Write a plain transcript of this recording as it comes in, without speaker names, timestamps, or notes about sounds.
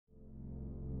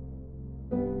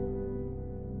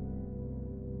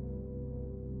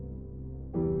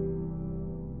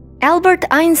Albert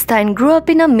Einstein grew up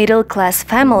in a middle-class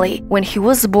family. When he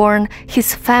was born,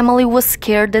 his family was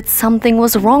scared that something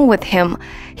was wrong with him.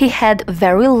 He had a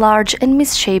very large and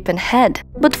misshapen head.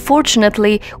 But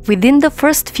fortunately, within the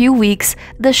first few weeks,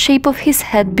 the shape of his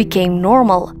head became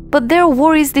normal. But their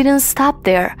worries didn't stop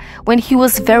there. When he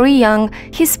was very young,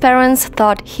 his parents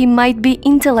thought he might be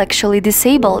intellectually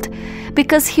disabled,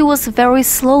 because he was very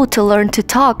slow to learn to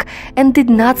talk and did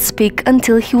not speak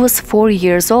until he was 4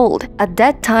 years old. At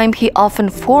that time, he often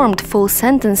formed full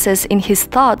sentences in his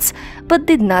thoughts, but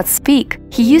did not speak.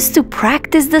 He used to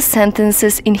practice the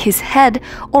sentences in his head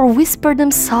or whisper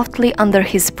them softly under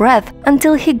his breath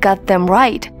until he got them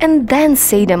right, and then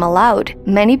say them aloud.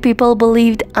 Many people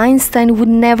believed Einstein would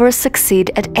never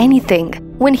succeed at anything.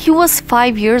 When he was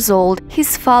 5 years old,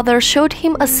 his father showed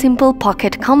him a simple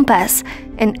pocket compass,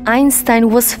 and Einstein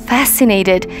was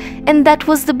fascinated, and that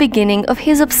was the beginning of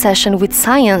his obsession with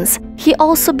science. He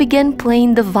also began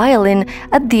playing the violin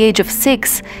at the age of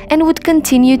 6 and would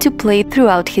continue to play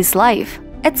throughout his life.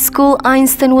 At school,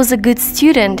 Einstein was a good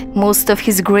student. Most of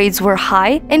his grades were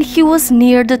high and he was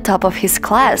near the top of his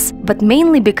class, but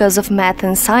mainly because of math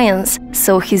and science,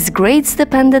 so his grades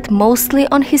depended mostly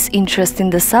on his interest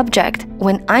in the subject.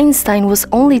 When Einstein was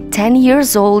only 10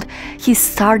 years old, he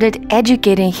started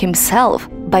educating himself.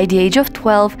 By the age of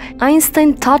 12,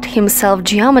 Einstein taught himself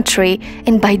geometry,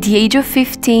 and by the age of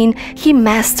 15, he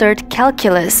mastered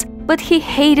calculus. But he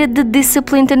hated the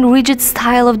disciplined and rigid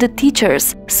style of the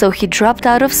teachers, so he dropped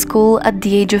out of school at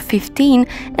the age of 15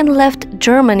 and left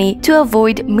Germany to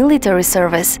avoid military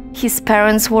service. His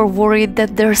parents were worried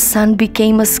that their son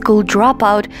became a school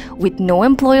dropout with no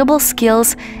employable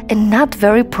skills and not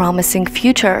very promising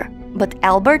future. But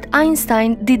Albert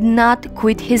Einstein did not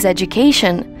quit his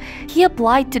education. He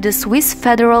applied to the Swiss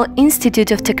Federal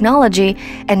Institute of Technology,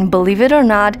 and believe it or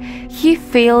not, he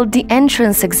failed the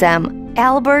entrance exam.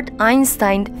 Albert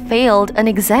Einstein failed an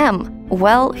exam.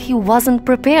 Well, he wasn't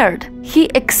prepared. He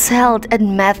excelled at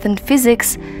math and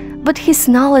physics, but his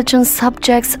knowledge on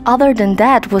subjects other than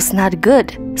that was not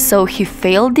good. So he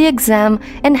failed the exam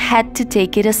and had to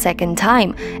take it a second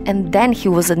time, and then he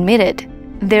was admitted.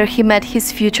 There he met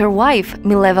his future wife,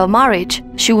 Mileva Maric.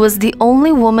 She was the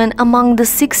only woman among the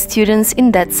 6 students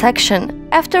in that section.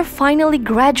 After finally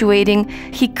graduating,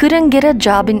 he couldn't get a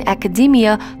job in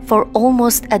academia for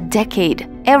almost a decade.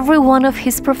 Every one of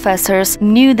his professors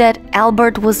knew that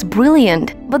Albert was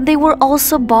brilliant, but they were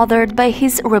also bothered by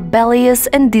his rebellious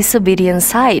and disobedient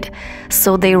side,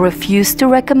 so they refused to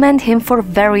recommend him for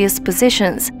various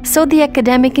positions, so the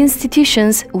academic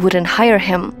institutions wouldn't hire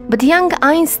him. But young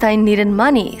Einstein needed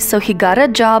money, so he got a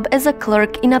job as a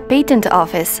clerk in a patent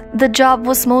office. The job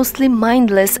was mostly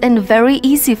mindless and very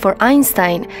easy for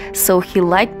Einstein, so he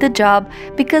liked the job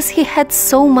because he had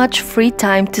so much free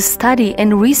time to study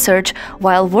and research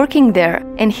while working there,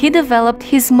 and he developed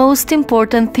his most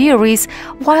important theories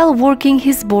while working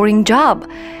his boring job.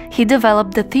 He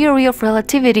developed the theory of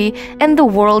relativity and the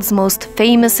world's most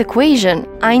famous equation.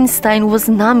 Einstein was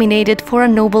nominated for a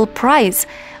Nobel Prize,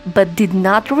 but did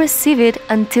not receive it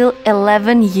until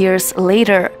 11 years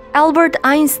later. Albert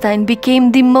Einstein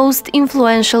became the most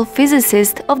influential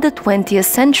physicist of the 20th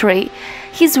century.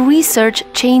 His research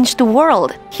changed the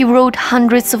world. He wrote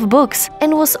hundreds of books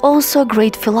and was also a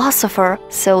great philosopher,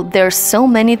 so there's so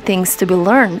many things to be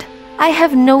learned. I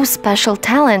have no special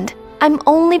talent. I'm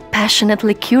only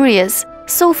passionately curious.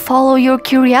 So follow your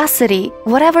curiosity,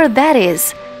 whatever that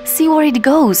is. See where it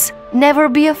goes. Never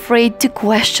be afraid to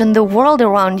question the world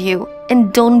around you.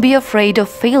 And don't be afraid of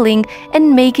failing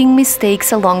and making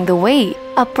mistakes along the way.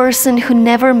 A person who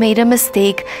never made a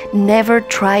mistake never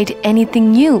tried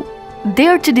anything new.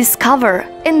 Dare to discover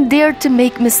and dare to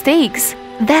make mistakes.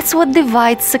 That's what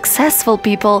divides successful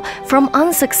people from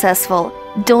unsuccessful.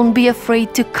 Don't be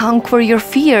afraid to conquer your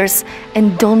fears,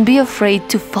 and don't be afraid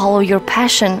to follow your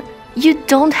passion. You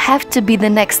don't have to be the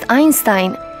next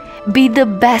Einstein. Be the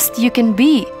best you can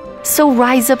be. So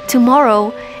rise up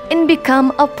tomorrow and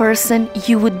become a person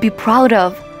you would be proud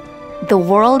of. The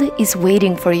world is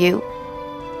waiting for you.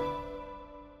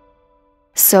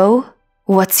 So,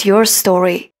 what's your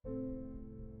story?